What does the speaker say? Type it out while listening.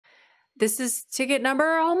This is ticket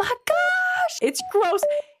number, oh my gosh, it's gross.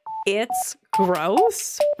 It's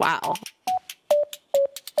gross. Wow.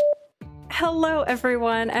 Hello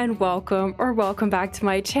everyone and welcome back to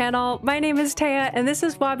my channel. My name is Taya and this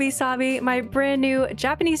is Wabi-Sabi, my brand new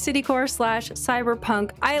Japanese citycore slash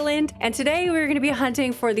cyberpunk island. And today we're going to be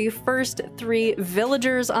hunting for the first 3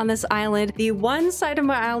 villagers on this island. The one side of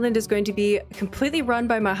my island is going to be completely run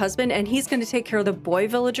by my husband and he's going to take care of the boy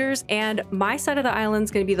villagers. And my side of the island is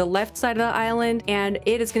going to be the left side of the island and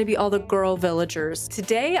it is going to be all the girl villagers.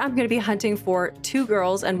 Today I'm going to be hunting for 2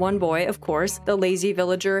 girls and 1 boy, of course, the lazy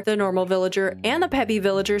villager, the normal villager, and the Peppy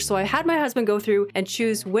villager. So I had my husband go through and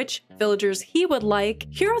choose which villagers he would like.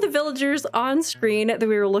 Here are the villagers on screen that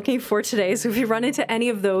we were looking for today. So if we run into any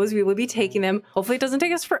of those, we will be taking them. Hopefully it doesn't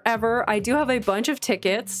take us forever. I do have a bunch of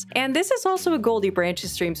tickets. And this is also a Goldie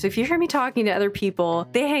Branches stream. So if you hear me talking to other people,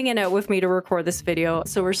 they hanging out with me to record this video.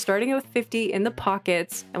 So we're starting with 50 in the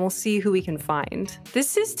pockets and we'll see who we can find.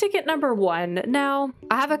 This is ticket number 1. Now,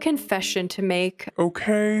 I have a confession to make.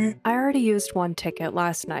 Okay. I already used 1 ticket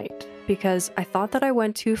last night because I thought that I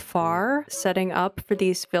went too far setting up for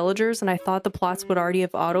these villagers and I thought the plots would already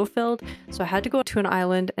have autofilled. So I had to go to an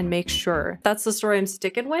island and make sure. That's the story I'm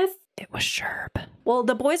sticking with. It was Sherb. Well,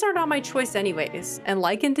 the boys aren't on my choice anyways, and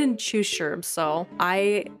Laekan didn't choose Sherb, so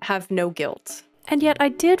I have no guilt. And yet I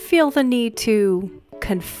did feel the need to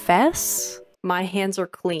confess my hands are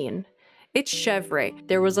clean. It's Chevre.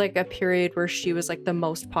 There was like a period where she was like the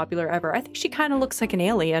most popular ever. I think she kind of looks like an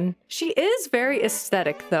alien. She is very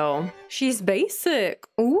aesthetic though. She's basic.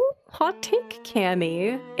 Ooh, hot take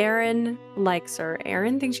Cami. Erin likes her.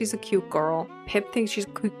 Erin thinks she's a cute girl. Pip thinks she's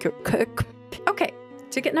cute. Okay,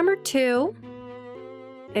 ticket number 2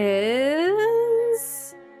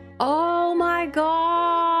 is... Oh my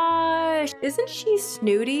gosh. Isn't she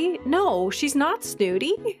snooty? No, she's not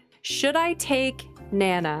snooty. Should I take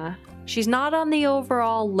Nana? She's not on the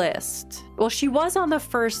overall list. Well, she was on the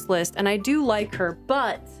first list and I do like her,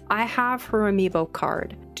 but I have her amiibo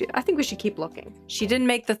card. I think we should keep looking. She didn't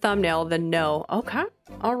make the thumbnail, then no. Okay,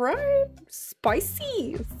 all right,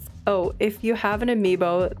 spicy. Oh, if you have an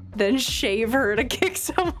amiibo, then shave her to kick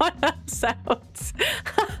someone else out.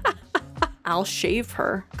 I'll shave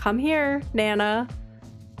her. Come here, Nana.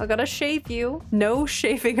 I gotta shave you. No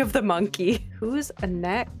shaving of the monkey. Who's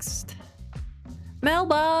next?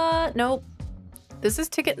 Melba! Nope. This is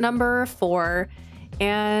ticket number 4,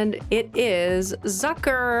 and it is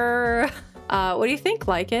Zucker. What do you think,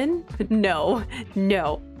 Laekan? No.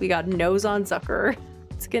 No. We got nose on Zucker.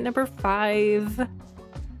 Ticket number 5.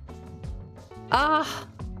 Ah!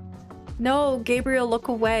 No, Gabriel, look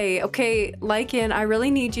away. Okay, Laekan, I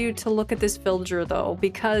really need you to look at this villager, though,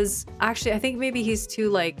 because actually, I think maybe he's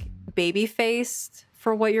too, like, baby-faced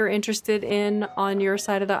for what you're interested in on your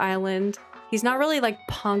side of the island. He's not really like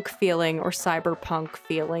punk feeling or cyberpunk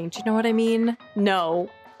feeling. Do you know what I mean? No.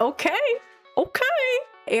 Okay. Okay.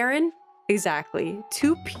 Erin, exactly.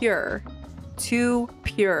 Too pure. Too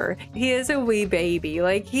pure. He is a wee baby.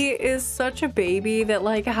 Like, he is such a baby that,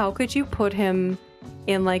 like, how could you put him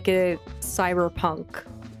in like a cyberpunk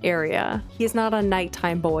area? He's not a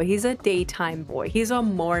nighttime boy. He's a daytime boy. He's a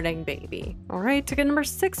morning baby. All right, ticket number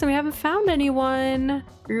 6 and we haven't found anyone.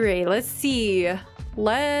 Great, let's see.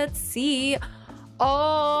 Let's see.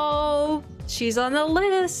 Oh, she's on the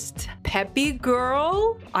list. Peppy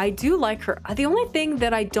girl. I do like her. The only thing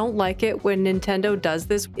that I don't like it when Nintendo does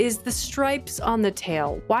this is the stripes on the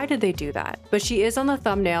tail. Why did they do that? But she is on the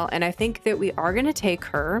thumbnail and I think that we are gonna take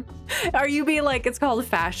her. Are you being like, it's called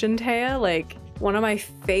fashion, Taya? Like, one of my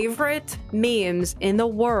favorite memes in the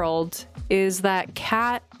world is that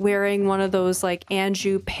cat wearing one of those like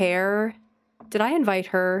Anjou pear. Did I invite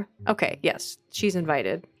her? Okay, yes, she's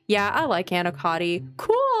invited. Yeah, I like Anacotti.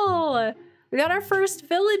 Cool! We got our first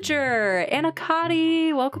villager.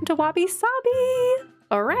 Anacotti, welcome to Wabi-Sabi.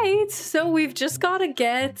 All right, so we've just got to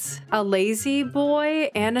get a lazy boy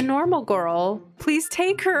and a normal girl. Please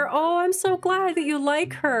take her. Oh, I'm so glad that you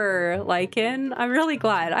like her, Laekan. I'm really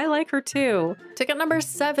glad. I like her too. Ticket number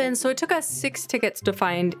 7. So it took us 6 tickets to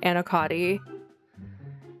find Anacotti.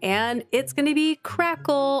 And it's gonna be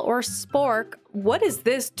Crackle or Spork. What is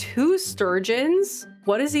this? 2 sturgeons?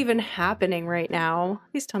 What is even happening right now?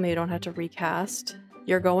 Please tell me you don't have to recast.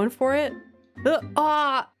 You're going for it?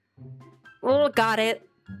 Oh, got it.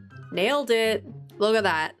 Nailed it. Look at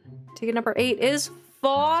that. Ticket number 8 is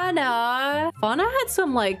Fauna. Fauna had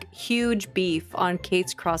some like huge beef on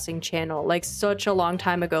Kate's Crossing channel, like such a long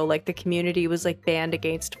time ago. Like the community was like banned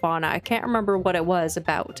against Fauna. I can't remember what it was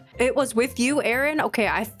about. It was with you, Erin? Okay,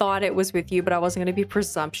 I thought it was with you, but I wasn't gonna be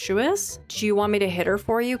presumptuous. Do you want me to hit her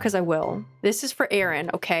for you? Because I will. This is for Erin,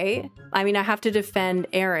 okay? I mean, I have to defend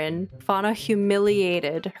Erin. Fauna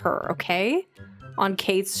humiliated her, okay? On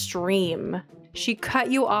Kate's stream. She cut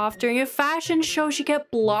you off during a fashion show. She kept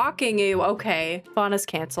blocking you. Okay, Fauna's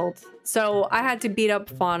canceled. So I had to beat up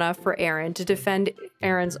Fauna for Erin to defend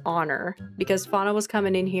Erin's honor because Fauna was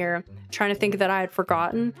coming in here trying to think that I had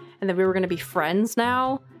forgotten and that we were going to be friends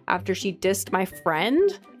now after she dissed my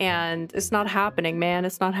friend. And it's not happening, man.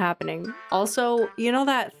 It's not happening. Also, you know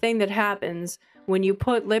that thing that happens when you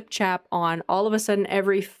put lip chap on, all of a sudden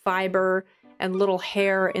every fiber and little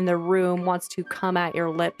hair in the room wants to come at your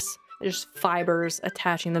lips. There's fibers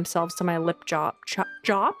attaching themselves to my lip chop.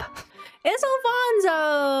 It's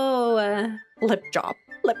Alfonso! Lip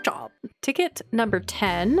chop. Ticket number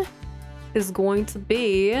 10 is going to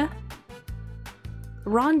be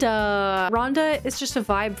Rhonda. Rhonda is just a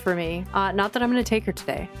vibe for me. Not that I'm gonna take her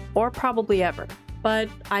today, or probably ever, but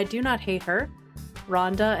I do not hate her.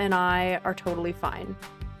 Rhonda and I are totally fine.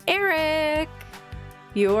 Eric!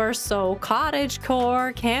 You're so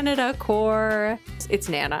cottagecore, Canada core. It's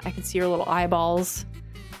Nana. I can see her little eyeballs.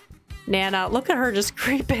 Nana, look at her just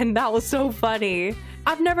creeping. That was so funny.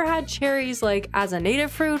 I've never had cherries like as a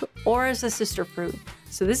native fruit or as a sister fruit.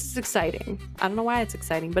 So this is exciting. I don't know why it's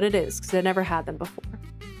exciting, but it is because I never had them before.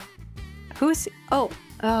 Who's,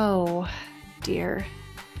 oh dear.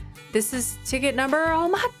 This is ticket number, oh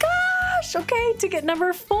my gosh. Okay, ticket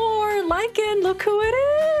number 4, Laekan, look who it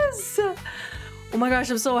is. Oh my gosh,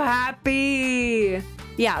 I'm so happy.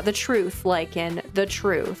 Yeah, the truth, Laekan, the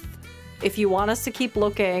truth. If you want us to keep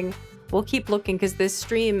looking, we'll keep looking because this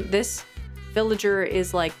stream, this villager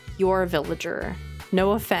is like your villager.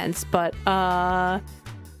 No offense, but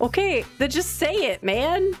okay, then just say it,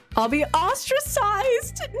 man. I'll be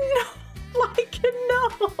ostracized. No, Laekan,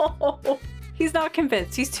 no. He's not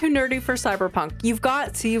convinced. He's too nerdy for cyberpunk. You've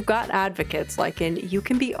got advocates, Laekan. You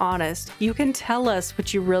can be honest. You can tell us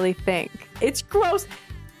what you really think. It's gross.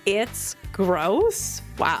 It's gross?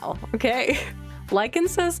 Wow. Okay. Laekan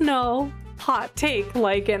says no. Hot take,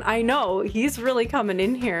 Laekan. I know. He's really coming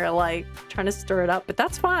in here, like, trying to stir it up, but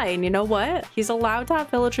that's fine. You know what? He's allowed to have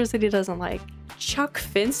villagers that he doesn't like. Chuck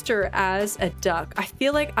Finster as a duck. I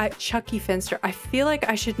feel like Chucky Finster. I feel like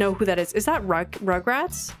I should know who that is. Is that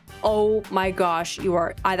Rugrats? Oh my gosh, you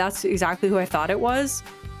are. That's exactly who I thought it was.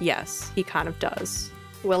 Yes, he kind of does.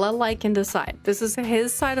 We'll let Laekan decide. This is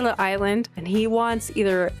his side of the island, and he wants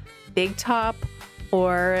either Big Top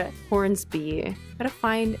or Hornsby. Gotta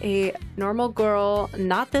find a normal girl,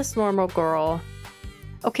 not this normal girl.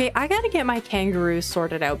 Okay, I gotta get my kangaroos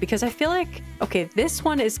sorted out because I feel like, okay, this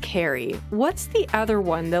one is Carrie. What's the other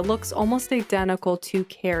one that looks almost identical to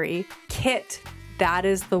Carrie? Kit. That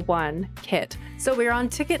is the one, Kit. So we're on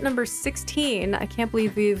ticket number 16. I can't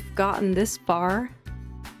believe we've gotten this far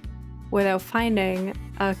without finding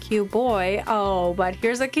a cute boy. Oh, but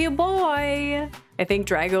here's a cute boy. I think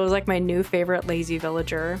Drago is like my new favorite lazy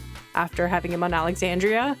villager after having him on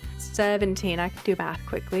Alexandria. 17, I can do math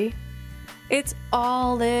quickly. It's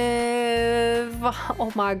Olive.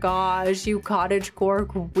 Oh my gosh, you cottagecore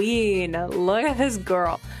queen. Look at this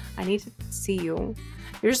girl. I need to see you.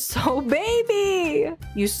 You're so baby.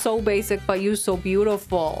 You so basic, but you so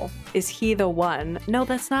beautiful. Is he the one? No,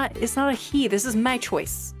 that's not. It's not a he. This is my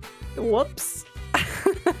choice. Whoops.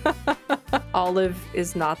 Olive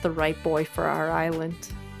is not the right boy for our island.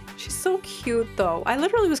 She's so cute though. I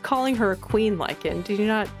literally was calling her a queen, Laekan. Did you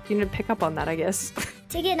not? You didn't pick up on that, I guess.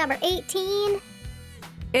 Ticket number 18.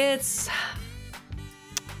 It's...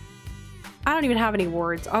 I don't even have any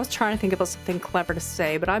words. I was trying to think about something clever to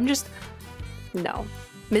say, but I'm just... No.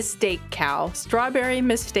 Mistake cow. Strawberry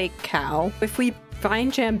mistake cow. If we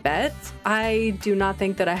find Jambette, I do not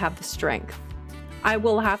think that I have the strength. I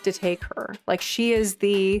will have to take her. Like, she is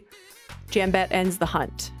the... Jambette ends the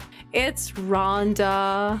hunt. It's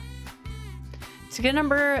Rhonda. Ticket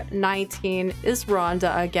number 19 is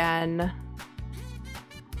Rhonda again.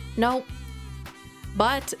 Nope.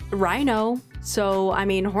 But Rhino. So, I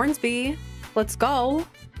mean, Hornsby. Let's go.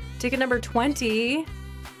 Ticket number 20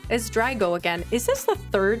 is Drago again. Is this the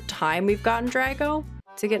third time we've gotten Drago?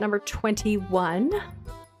 Ticket number 21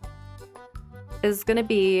 is gonna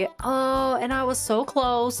be... Oh, and I was so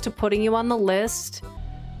close to putting you on the list.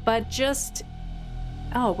 But just...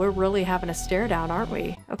 Oh, we're really having a stare down, aren't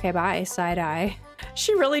we? Okay, bye, side eye.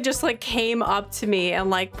 She really just like came up to me and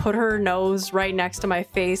like put her nose right next to my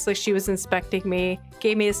face like she was inspecting me,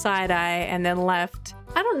 gave me a side eye, and then left.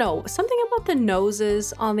 I don't know, something about the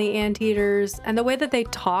noses on the anteaters and the way that they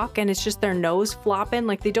talk, and it's just their nose flopping,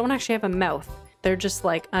 like they don't actually have a mouth. They're just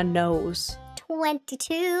like a nose.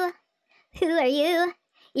 22. Who are you?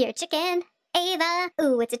 You're a chicken. Ava.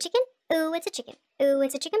 Ooh, it's a chicken. Ooh, it's a chicken. Ooh,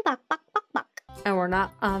 it's a chicken. Bok, bok, bok, bok. And we're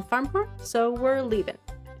not on Farmcore, so we're leaving.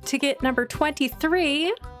 Ticket number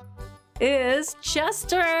 23 is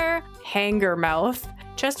Chester Hangermouth.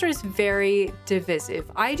 Chester is very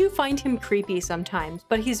divisive. I do find him creepy sometimes,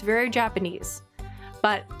 but he's very Japanese.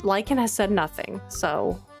 But Laekan has said nothing,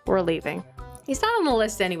 so we're leaving. He's not on the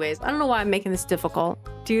list anyways. I don't know why I'm making this difficult.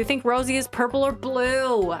 Do you think Rosie is purple or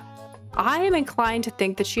blue? I am inclined to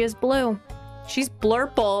think that she is blue. She's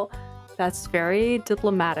blurple. That's very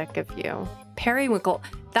diplomatic of you. Periwinkle.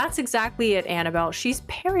 That's exactly it, Annabelle. She's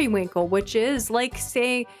periwinkle, which is like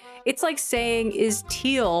saying, it's like saying, is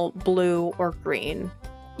teal blue or green?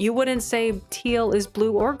 You wouldn't say teal is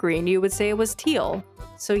blue or green. You would say it was teal.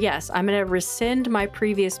 So yes, I'm going to rescind my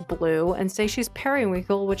previous blue and say she's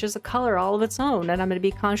periwinkle, which is a color all of its own. And I'm going to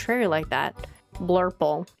be contrary like that.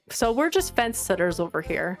 Blurple. So we're just fence sitters over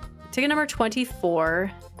here. Ticket number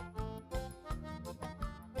 24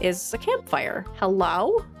 is a campfire.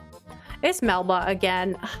 Hello? It's Melba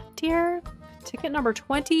again. Ugh, dear. Ticket number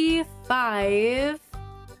 25.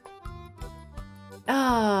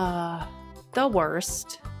 The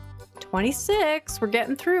worst. 26. We're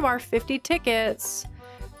getting through our 50 tickets.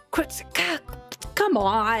 Come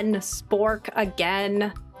on, Spork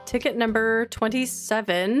again. Ticket number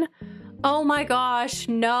 27. Oh my gosh,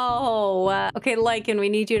 no. Okay, Laekan, we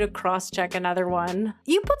need you to cross-check another one.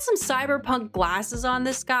 You put some cyberpunk glasses on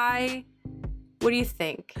this guy. What do you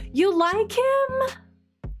think? You like him?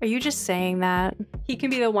 Are you just saying that? He can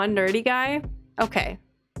be the one nerdy guy? Okay,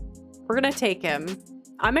 we're gonna take him.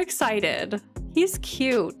 I'm excited. He's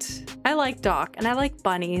cute. I like Doc, and I like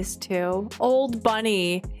bunnies too. Old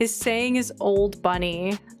bunny. His saying is old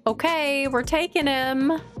bunny. Okay, we're taking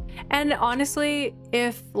him. And honestly,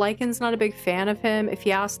 if Laekan's not a big fan of him, if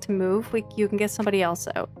he asks to move, you can get somebody else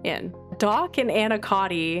in. Doc and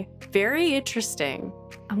Anacotti. Very interesting.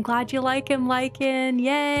 I'm glad you like him, Laekan.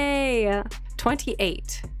 Yay!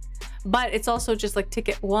 28. But it's also just like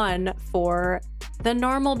ticket 1 for the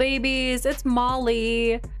normal babies. It's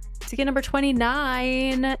Molly. Ticket number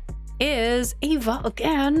 29 is Ava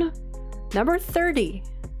again. Number 30.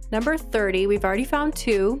 Number 30, we've already found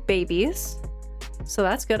 2 babies. So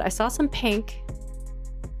that's good. I saw some pink.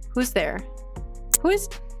 Who's there? Who is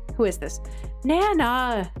this?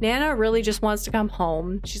 Nana. Nana really just wants to come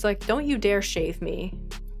home. She's like, don't you dare shave me.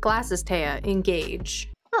 Glasses, Taya. Engage.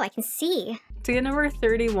 Oh, I can see. Ticket number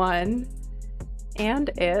 31. And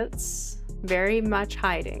it's very much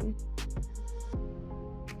hiding.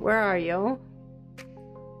 Where are you?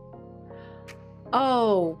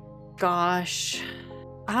 Oh, gosh.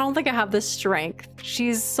 I don't think I have the strength.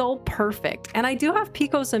 She's so perfect. And I do have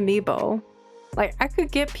Pico's amiibo. Like, I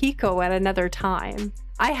could get Pico at another time.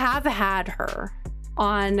 I have had her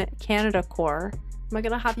on Canada Core. Am I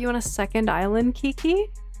gonna have you on a second island, Kiki?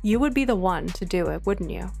 You would be the one to do it, wouldn't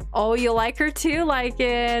you? Oh, you like her too,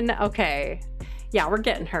 Laekan? Okay. Yeah, we're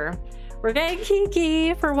getting her. We're getting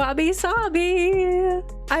Kiki for Wabi-Sabi.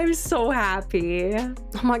 I'm so happy.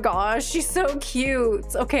 Oh my gosh, she's so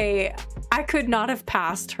cute. Okay, I could not have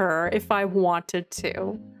passed her if I wanted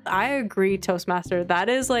to. I agree, Toastmaster. That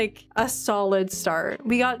is like a solid start.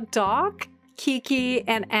 We got Doc, Kiki,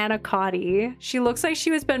 and Anacotti. She looks like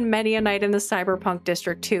she would spend many a night in the cyberpunk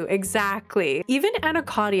district too. Exactly. Even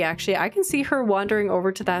Anacotti, actually, I can see her wandering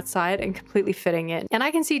over to that side and completely fitting in. And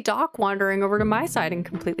I can see Doc wandering over to my side and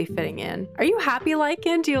completely fitting in. Are you happy,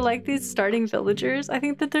 Laekan? Do you like these starting villagers? I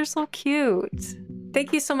think that they're so cute.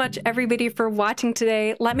 Thank you so much, everybody, for watching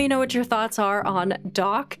today. Let me know what your thoughts are on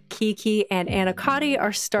Doc, Kiki, and Anacotti,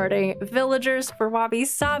 our starting villagers for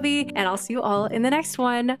Wabi-Sabi, and I'll see you all in the next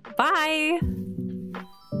one. Bye!